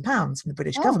 £250,000 from the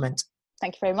British government.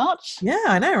 Thank you very much. Yeah,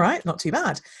 I know, right? Not too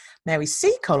bad. Mary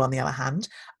Seacole, on the other hand,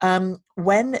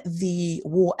 when the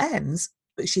war ends,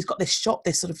 she's got this shop,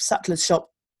 this sort of sutler's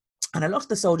shop, and a lot of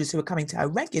the soldiers who are coming to her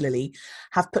regularly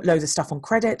have put loads of stuff on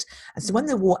credit. And so when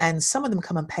the war ends, some of them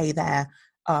come and pay their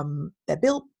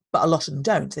bill, but a lot of them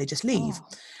don't. They just leave.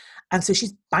 And so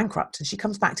she's bankrupt, and she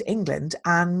comes back to England,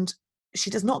 and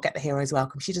she does not get the hero's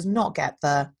welcome. She does not get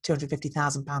the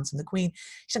 £250,000 from the Queen.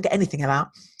 She doesn't get anything of that.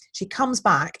 She comes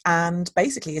back and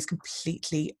basically is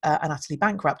completely and utterly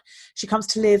bankrupt. She comes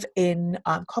to live in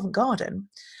Covent Garden.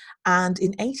 And in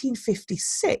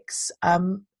 1856,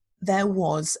 there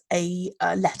was a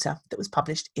letter that was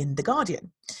published in The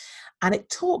Guardian. And it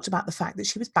talked about the fact that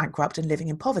she was bankrupt and living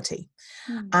in poverty.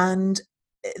 And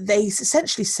they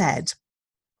essentially said,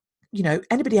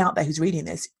 anybody out there who's reading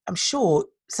this, I'm sure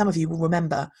some of you will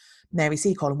remember Mary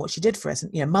Seacole and what she did for us,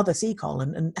 and, Mother Seacole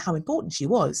and how important she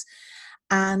was.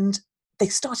 And they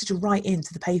started to write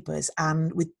into the papers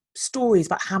and with stories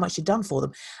about how much she'd done for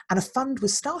them. And a fund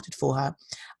was started for her.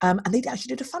 And they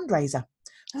actually did a fundraiser.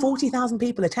 40,000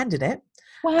 people attended it.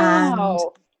 Wow. And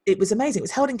it was amazing. It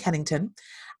was held in Kennington.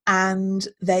 And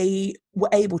they were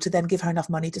able to then give her enough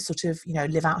money to sort of,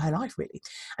 live out her life, really.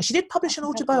 And she did publish an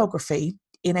autobiography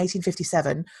in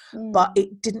 1857, but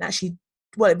it didn't actually,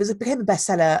 it became a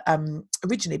bestseller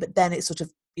originally, but then it sort of,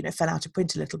 fell out of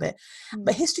print a little bit.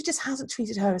 But history just hasn't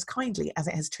treated her as kindly as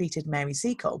it has treated Mary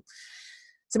Seacole.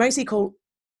 So Mary Seacole,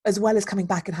 as well as coming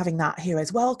back and having that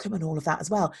hero's welcome and all of that as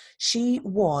well, she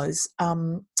was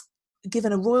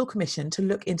given a royal commission to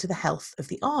look into the health of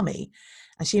the army.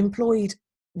 And she employed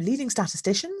leading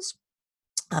statisticians,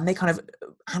 and they kind of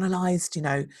analysed,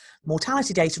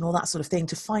 mortality data and all that sort of thing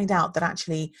to find out that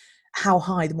actually how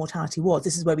high the mortality was.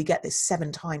 This is where we get this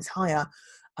 7 times higher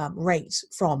rate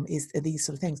from are these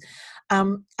sort of things.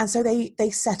 And so they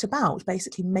set about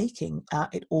basically making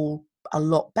it all a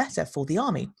lot better for the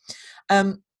army.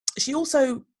 She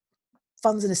also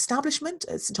funds an establishment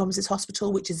at St Thomas's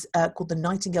Hospital, which is called the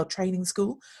Nightingale Training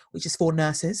School, which is for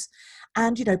nurses.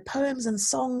 And, you know, poems and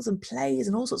songs and plays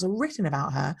and all sorts are written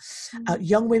about her.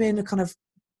 Young women are kind of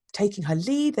taking her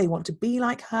lead. They want to be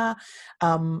like her.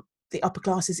 The upper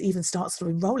classes even start sort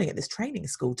of enrolling at this training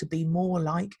school to be more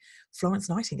like Florence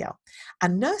Nightingale.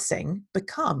 And nursing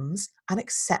becomes an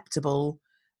acceptable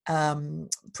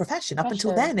profession. Up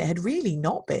until then, it had really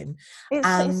not been.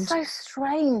 It's so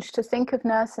strange to think of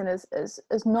nursing as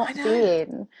not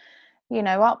being, you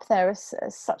know, up there as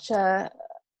such a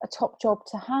top job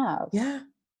to have. Yeah,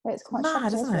 it's quite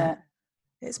mad, shocking, isn't it?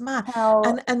 It's mad. How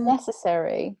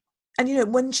necessary. And you know,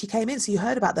 when she came in, so you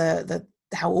heard about the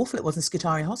how awful it was in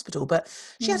Scutari Hospital, but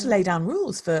she had to lay down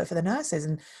rules for the nurses,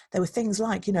 and there were things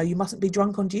like, you know, you mustn't be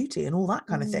drunk on duty and all that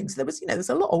kind of thing. So there was, you know, there's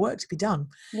a lot of work to be done.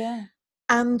 Yeah.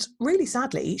 And really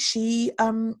sadly, she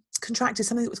contracted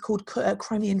something that was called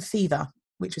Crimean fever,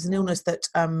 which was an illness that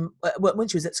when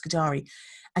she was at Scutari,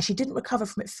 and she didn't recover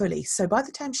from it fully. So by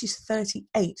the time she's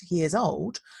 38 years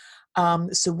old,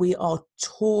 so we are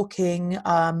talking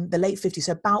the late 50s,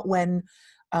 so about when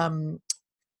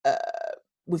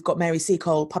we've got Mary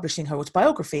Seacole publishing her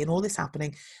autobiography and all this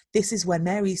happening. This is when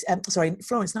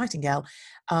Florence Nightingale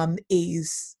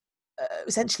is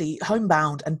essentially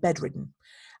homebound and bedridden.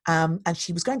 And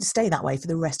she was going to stay that way for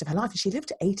the rest of her life. And she lived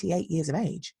to 88 years of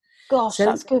age. Gosh, so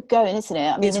that's good going, isn't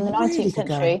it? I mean, in the 19th really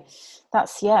century,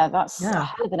 that's a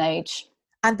hell of an age.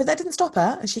 But that didn't stop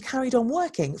her, and she carried on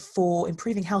working for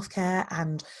improving healthcare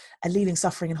and alleviating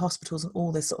suffering in hospitals and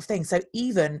all this sort of thing. So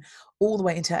even all the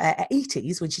way into her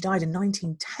 80s, when she died in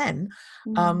 1910,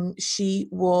 she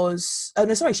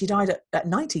died at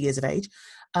 90 years of age.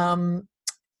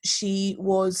 She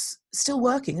was still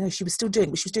working. You know, she was still doing,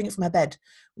 but she was doing it from her bed,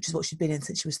 which is what she'd been in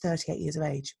since she was 38 years of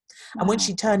age. Wow. And when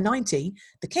she turned 90,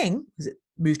 the king, because it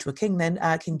moved to a king then,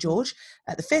 King George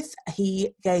V,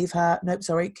 he gave her,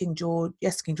 King George V.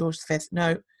 King George V.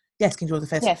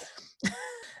 Yes.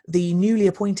 The newly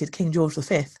appointed King George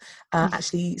V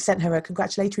actually sent her a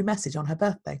congratulatory message on her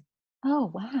birthday.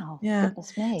 Oh, wow. Yeah.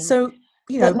 Goodness me. So,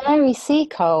 you know. But Mary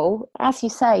Seacole, as you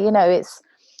say, you know, it's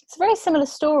a very similar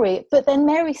story. But then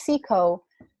Mary Seacole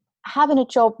having a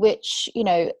job which, you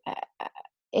know,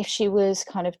 if she was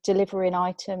kind of delivering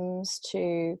items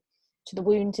to the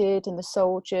wounded and the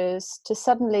soldiers, to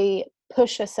suddenly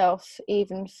push herself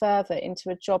even further into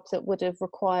a job that would have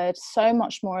required so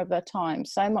much more of her time,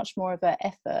 so much more of her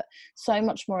effort, so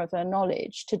much more of her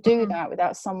knowledge, to do that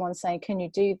without someone saying, can you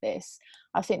do this?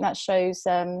 I think that shows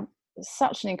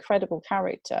such an incredible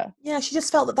character. Yeah, she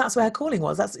just felt that that's where her calling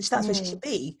was. That's where she should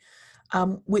be.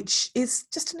 Which is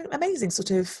just an amazing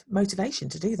sort of motivation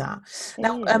to do that.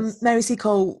 Mary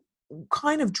Seacole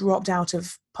kind of dropped out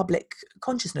of public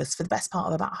consciousness for the best part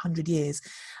of about 100 years.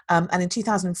 And in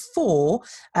 2004,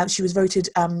 she was voted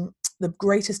the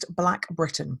greatest Black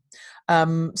Briton.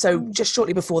 So just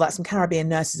shortly before that, some Caribbean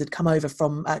nurses had come over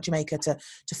from Jamaica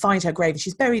to find her grave. And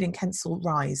she's buried in Kensal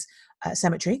Rise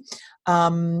Cemetery.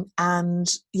 But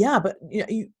you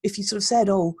know, if you sort of said,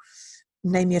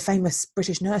 name me a famous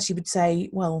British nurse, you would say,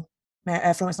 well,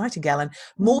 Florence Nightingale. And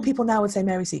more people now would say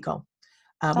Mary Seacole.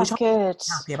 That's which good.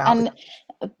 I'm happy about. And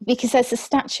because there's a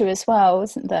statue as well,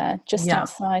 isn't there? Just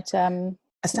outside.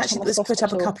 A statue that was put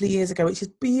up a couple of years ago, which is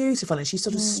beautiful. And she's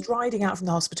sort of striding out from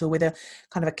the hospital with a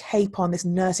kind of a cape on, this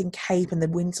nursing cape, and the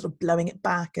wind sort of blowing it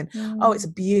back. And it's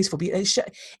a beautiful.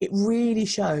 It really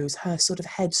shows her sort of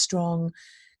headstrong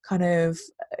kind of,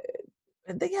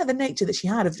 the nature that she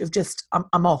had of just,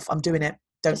 I'm off, I'm doing it.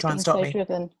 Don't try and stop me.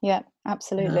 Driven. Yeah,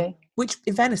 absolutely. Yeah. Which,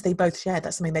 in fairness, they both shared.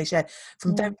 That's something they shared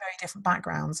from very, very different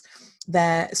backgrounds.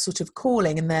 Their sort of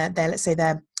calling and their let's say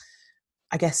their,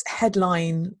 I guess,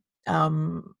 headline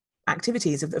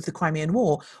activities of the Crimean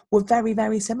War were very,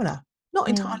 very similar. Not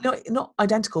entirely, not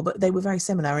identical, but they were very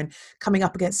similar and coming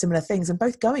up against similar things, and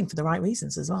both going for the right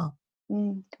reasons as well.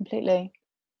 Completely.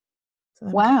 So,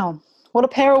 wow, what a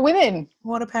pair of women!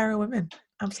 What a pair of women!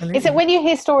 Absolutely. Is it when you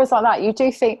hear stories like that, you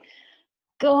do think,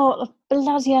 God, what the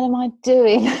bloody hell am I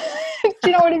doing? Do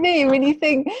you know what I mean? When you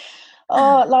think,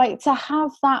 like to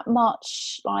have that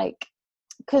much, like,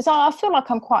 because I feel like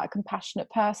I'm quite a compassionate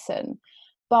person,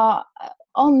 but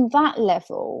on that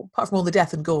level, apart from all the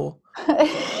death and gore,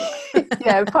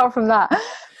 apart from that,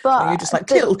 but so you're just like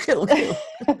kill.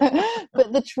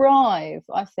 But the drive,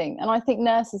 I think, and I think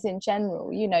nurses in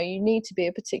general, you know, you need to be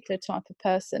a particular type of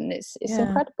person. It's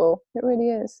incredible. It really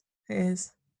is. It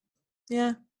is.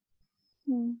 Yeah.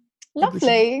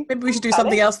 Lovely. Maybe we should do Alex.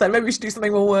 something else then. Maybe we should do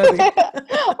something more worthy.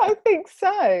 I think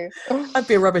so. I'd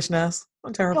be a rubbish nurse.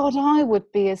 I'm terrible. God, I would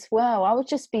be as well. I would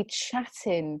just be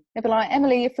chatting. They'd be like,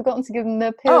 Emily, you've forgotten to give them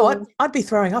the Oh, pills. I'd be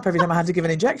throwing up every time I had to give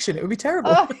an injection. It would be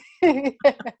terrible. Oh,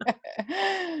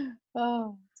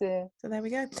 oh dear. So there we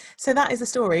go. So that is the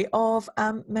story of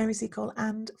Mary Seacole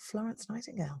and Florence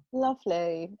Nightingale.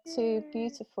 Lovely. Two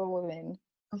beautiful women.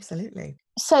 Absolutely.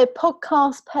 So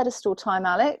podcast pedestal time,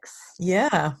 Alex.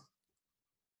 Yeah.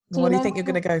 What do you think you're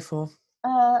going to go for?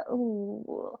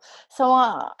 So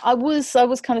I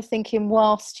was kind of thinking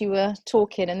whilst you were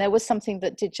talking, and there was something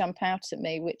that did jump out at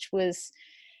me, which was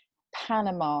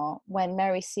Panama, when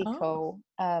Mary Seacole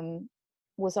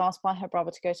was asked by her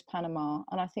brother to go to Panama,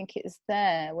 and I think it was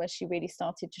there where she really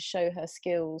started to show her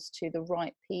skills to the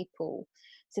right people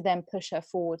to then push her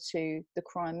forward to the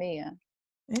Crimea.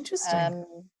 Interesting.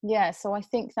 So I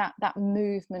think that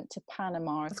movement to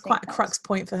Panama, that's quite a crux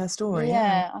point for her story.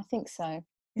 Yeah, I think so.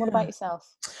 What about yourself?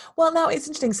 Well, no, it's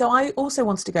interesting. So I also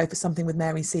wanted to go for something with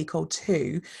Mary Seacole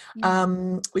too,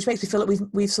 which makes me feel like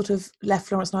we've sort of left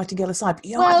Florence Nightingale aside.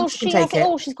 But, I think she can take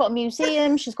it. She's got a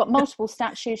museum. She's got multiple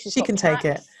statues. She can take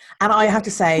it. And I have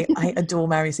to say, I adore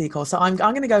Mary Seacole. So I'm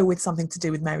going to go with something to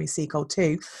do with Mary Seacole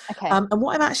too. Okay. And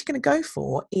what I'm actually going to go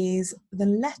for is the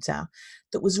letter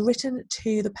that was written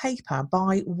to the paper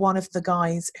by one of the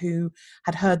guys who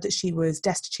had heard that she was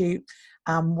destitute,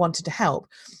 wanted to help.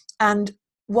 And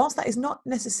whilst that is not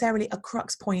necessarily a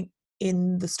crux point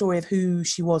in the story of who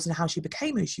she was and how she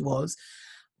became who she was,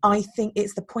 I think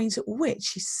it's the point at which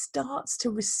she starts to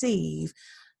receive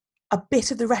a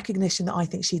bit of the recognition that I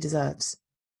think she deserves.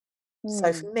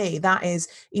 So for me, that is,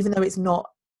 even though it's not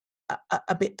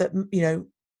a bit that,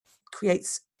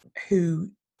 creates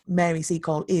who Mary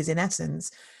Seacole is in essence,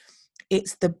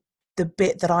 it's the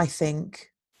bit that I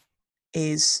think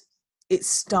is, it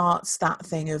starts that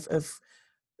thing of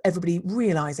everybody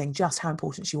realising just how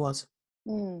important she was.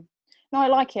 No, I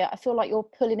like it. I feel like you're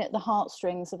pulling at the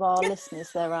heartstrings of our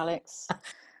listeners there, Alex.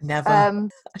 Never. I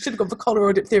should have gone for cholera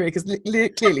or diphtheria because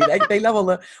clearly they love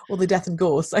all the death and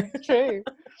gore. So true.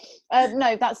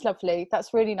 No, that's lovely.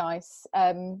 That's really nice.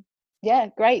 Yeah,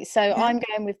 great. So I'm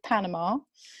going with Panama,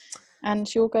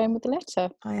 and you're going with the letter.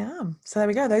 I am. So there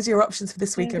we go. Those are your options for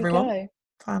this week, everyone. Go.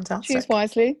 Fantastic. Choose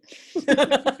wisely.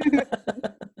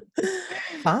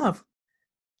 Fab.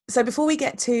 So before we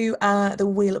get to the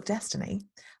Wheel of Destiny,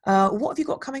 what have you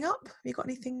got coming up? Have you got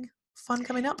anything fun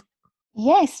coming up?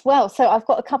 Yes, well, so I've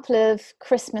got a couple of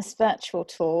Christmas virtual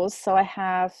tours. So I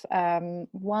have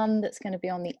one that's going to be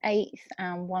on the 8th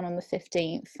and one on the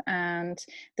 15th. And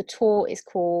the tour is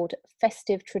called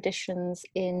Festive Traditions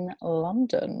in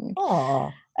London.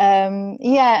 Oh.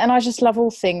 Yeah, and I just love all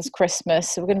things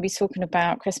Christmas. So we're going to be talking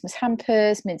about Christmas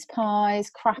hampers, mince pies,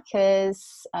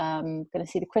 crackers. Going to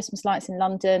see the Christmas lights in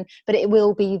London, but it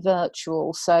will be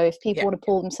virtual. So if people want to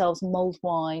pour themselves mulled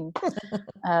wine,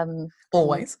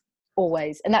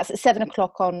 always, and that's at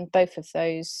 7:00 on both of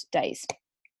those days.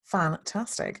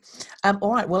 Fantastic.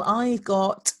 All right, well, I've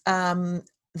got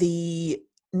the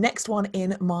next one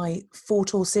in my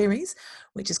 4-tour series,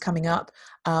 which is coming up,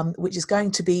 which is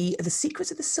going to be The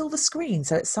Secrets of the Silver Screen.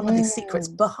 So it's some of the secrets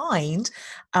behind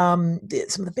some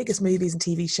of the biggest movies and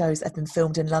TV shows that have been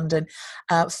filmed in London,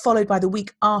 followed by the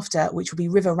week after, which will be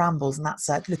River Rambles, and that's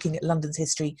looking at London's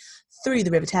history through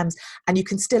the River Thames. And you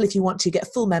can still, if you want to, get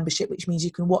a full membership, which means you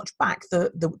can watch back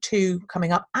the 2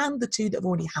 coming up and the 2 that have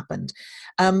already happened.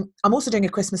 I'm also doing a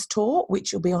Christmas tour,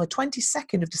 which will be on the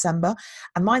 22nd of December,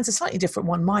 and mine's a slightly different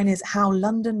one. Mine is How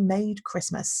London Made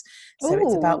Christmas. So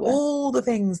it's about all the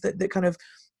things that kind of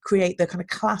create the kind of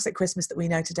classic Christmas that we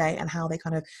know today, and how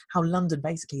London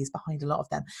basically is behind a lot of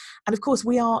them. And of course,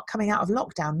 we are coming out of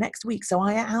lockdown next week, so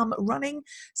I am running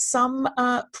some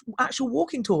actual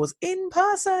walking tours in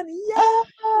person.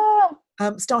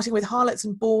 Starting with Harlots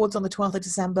and Boards on the 12th of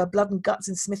December, Blood and Guts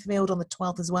in Smithfield on the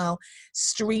 12th as well,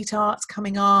 Street Arts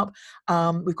coming up,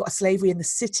 we've got a Slavery in the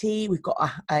City, we've got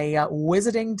a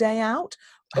Wizarding Day out,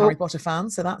 Harry Potter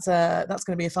fans, so that's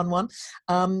going to be a fun one,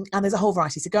 and there's a whole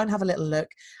variety, so go and have a little look,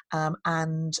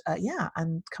 and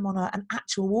come on an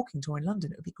actual walking tour in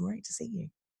London. It would be great to see you.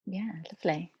 Yeah,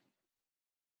 lovely.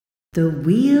 The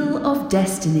Wheel of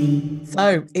Destiny.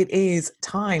 So it is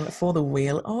time for the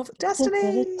Wheel of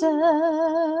Destiny.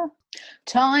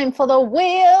 Time for the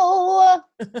wheel.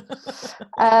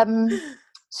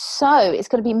 So it's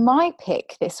going to be my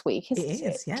pick this week, isn't it?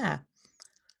 It is, yeah.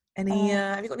 Have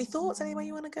you got any thoughts? Anywhere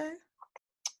you want to go?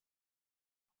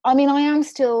 I mean, I am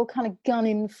still kind of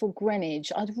gunning for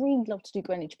Greenwich. I'd really love to do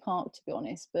Greenwich Park, to be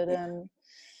honest, but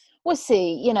We'll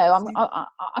see. You know,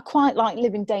 I quite like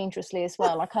living dangerously as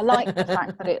well. Like I like the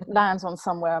fact that it lands on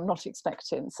somewhere I'm not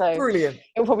expecting. So Brilliant.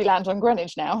 It'll probably land on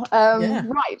Greenwich now. Yeah.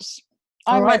 Right.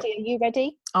 I'm ready. Are you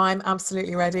ready? I'm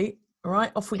absolutely ready. All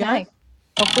right, off we go.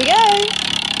 Off we go.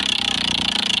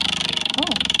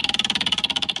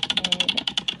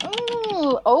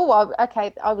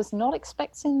 Okay. I was not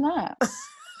expecting that.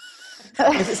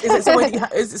 Is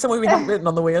it somewhere we haven't written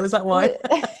on the wheel? Is that why?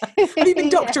 Have you been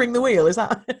doctoring the wheel? Is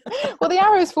that? Well, the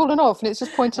arrow's fallen off and it's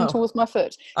just pointing towards my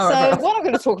foot. Oh, so right. What I'm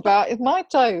going to talk about is my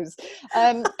toes.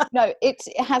 No, it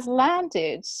has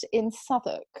landed in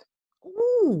Southwark.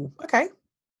 Ooh, okay.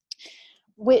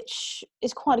 Which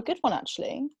is quite a good one,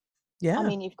 actually. Yeah. I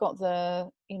mean, you've got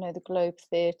the Globe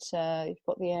Theatre, you've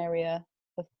got the area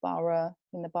of Borough,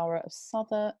 in the borough of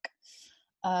Southwark.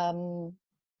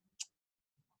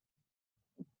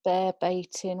 Bear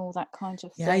baiting, all that kind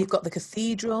of thing. Yeah, you've got the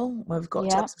cathedral, where we've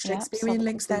got some Shakespearean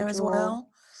links there as well.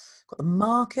 Got the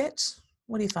market.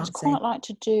 What do you fancy? I'd quite like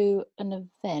to do an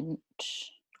event.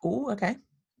 Oh, okay.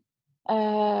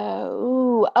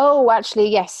 Actually,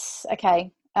 yes.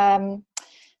 Okay.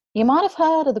 You might have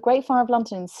heard of the Great Fire of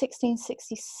London in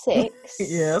 1666.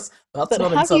 Yes, that's but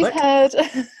not in Southwark. Have you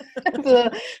heard of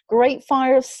the Great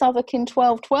Fire of Southwark in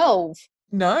 1212?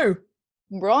 No.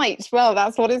 Right. Well,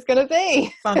 that's what it's going to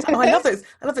be. Fantastic. I love it.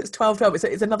 I love it's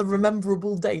 1212. It's another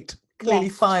rememberable date. Clearly,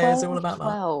 yes, fires are all about that.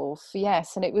 12,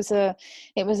 yes, and it was a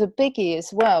biggie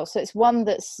as well. So it's one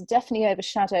that's definitely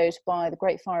overshadowed by the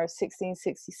Great Fire of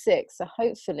 1666. So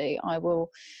hopefully, I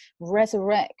will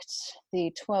resurrect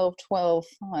the 1212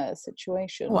 fire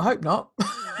situation. Oh, I hope not.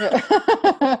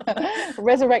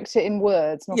 Resurrect it in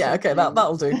words. Not okay,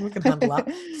 that'll do. We can handle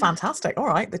that. Fantastic. All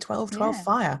right, the 1212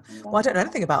 fire. Well, I don't know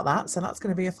anything about that, so that's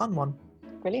going to be a fun one.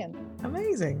 Brilliant.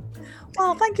 Amazing.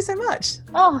 Well, thank you so much.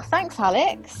 Oh, thanks,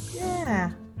 Alex. Yeah,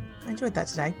 I enjoyed that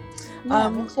today. Yeah,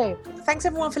 me too. Thanks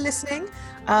everyone for listening.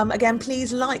 Again,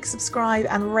 please like, subscribe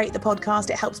and rate the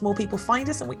podcast. It helps more people find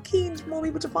us and we're keen for more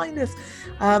people to find us.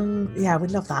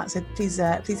 We'd love that. So please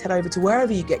head over to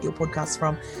wherever you get your podcasts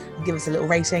from and give us a little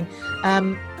rating.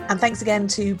 And thanks again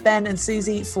to Ben and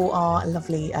Susie for our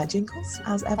lovely jingles,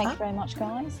 as ever. Thank you very much,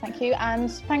 guys. Thank you.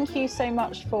 And thank you so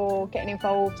much for getting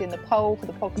involved in the poll for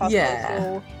the podcast. Yeah.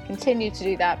 We'll continue to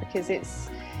do that because it's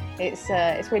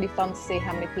really fun to see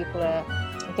how many people are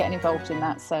getting involved in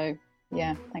that. So,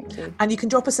 yeah, thank you. And you can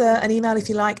drop us an email if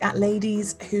you like at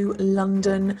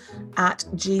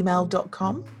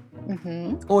ladieswholondon@gmail.com.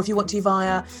 Mm-hmm. Or if you want to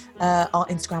via our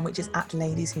Instagram, which is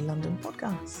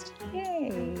 @ladieswholondonpodcast.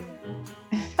 Yay.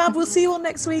 Fab, we'll see you all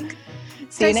next week.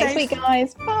 See you next week,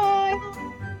 guys. Bye.